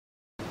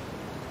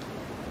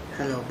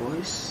Hello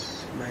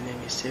boys, my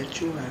name is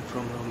Sergio, I'm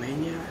from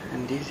Romania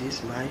and this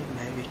is my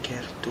Mavic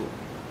Air 2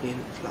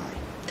 in fly.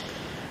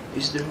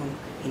 This drone,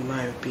 in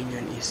my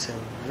opinion, is a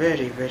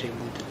very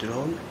good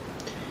drone.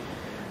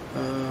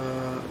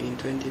 In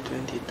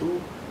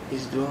 2022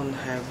 this drone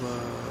have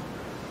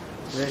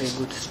very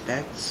good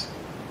specs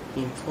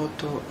in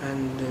photo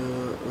and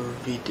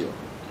video.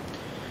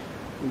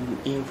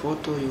 In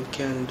photo you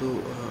can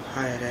do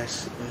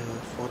high-res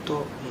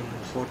photo in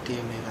 40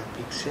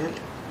 megapixel.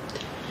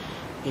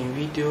 In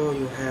video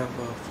you have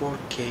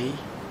 4K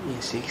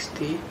in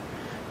 60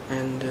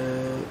 and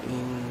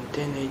in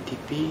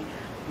 1080p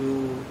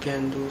you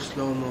can do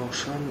slow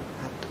motion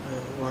at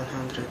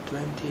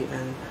 120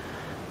 and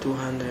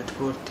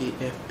 240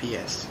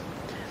 fps.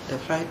 The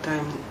flight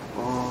time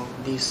of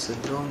this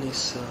drone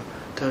is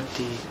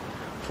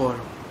 34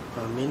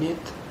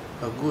 minutes,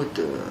 a good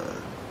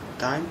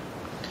time,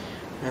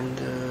 and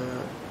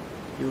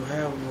you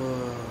have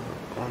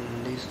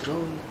on this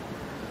drone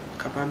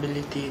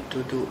capability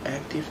to do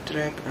active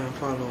track and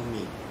follow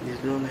me. This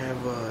drone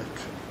have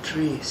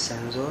 3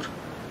 sensors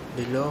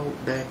below,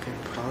 back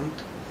and front.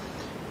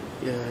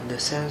 The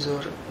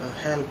sensor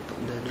help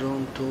the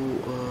drone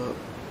to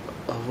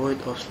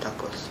avoid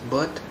obstacles,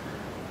 but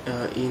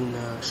in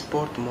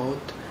sport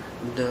mode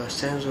the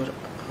sensor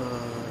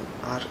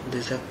are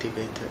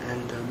deactivated,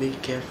 and be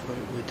careful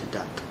with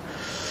that.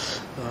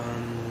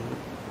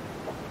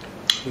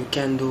 You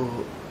can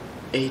do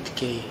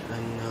 8K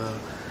and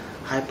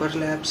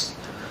hyperlapse,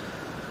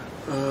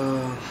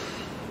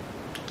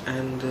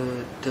 and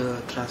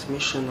the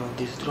transmission of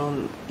this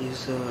drone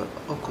is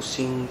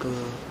OcuSync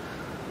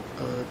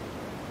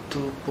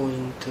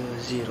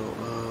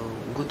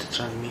 2.0, good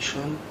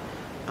transmission.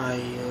 I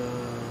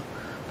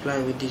fly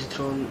with this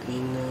drone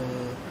in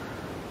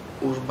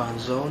urban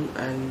zone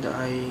and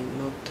I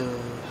not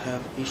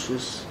have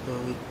issues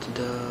with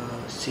the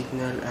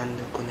signal and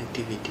the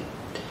connectivity.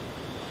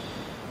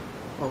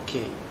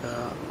 Okay,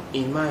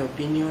 in my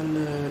opinion,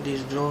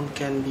 this drone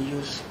can be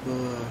used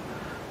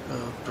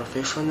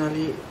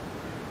professionally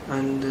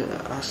and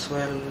as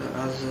well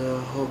as a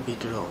hobby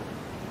drone.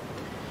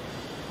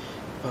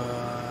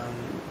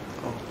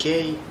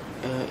 Okay,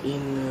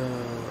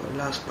 in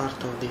last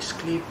part of this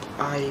clip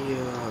I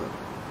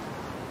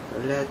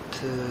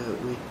let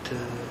with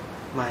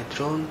my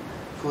drone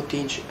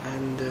footage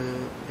and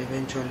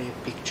eventually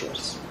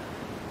pictures.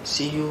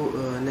 See you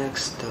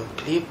next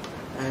clip,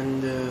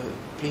 and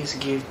please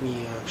give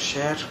me a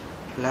share,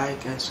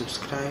 like and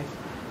subscribe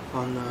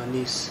on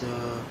this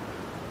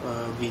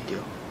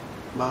video.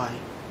 Bye.